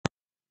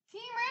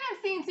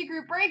C&C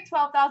group break,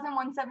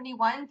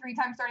 12,171, 3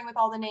 times starting with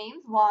all the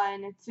names.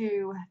 1,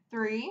 2,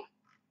 3.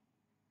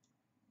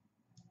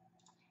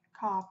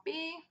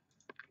 Copy.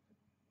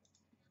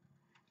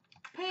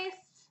 Paste.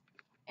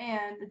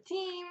 And the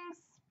teams.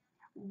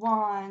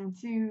 1,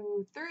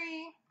 2,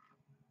 3.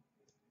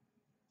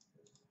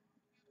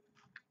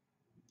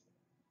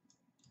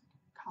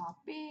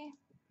 Copy.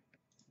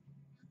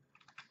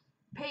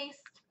 Paste.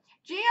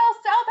 GL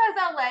South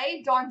has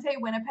LA, Dante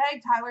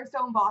Winnipeg, Tyler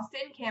Stone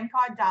Boston,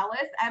 Camcod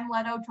Dallas, M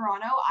Leto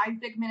Toronto,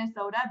 Isaac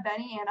Minnesota,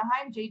 Benny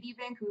Anaheim, JD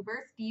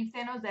Vancouver, Steve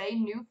San Jose,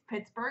 Newf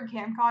Pittsburgh,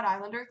 Camcod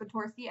Islanders,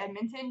 Latorsky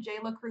Edmonton, Jay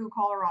LaCrue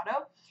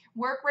Colorado,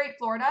 Work Rate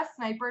Florida,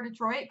 Sniper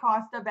Detroit,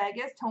 Costa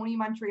Vegas, Tony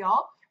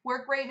Montreal,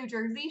 Work Rate New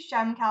Jersey,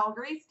 Shem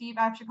Calgary, Steve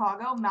F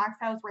Chicago, Max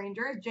House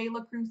Rangers, Jay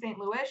LaCrue St.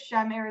 Louis,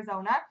 Shem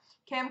Arizona,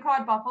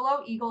 Camcod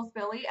Buffalo, Eagles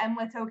Philly, M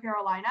Leto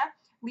Carolina,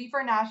 Lee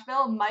for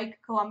Nashville, Mike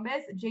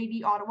Columbus,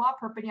 JD Ottawa,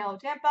 Perpignan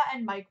Tampa,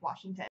 and Mike Washington.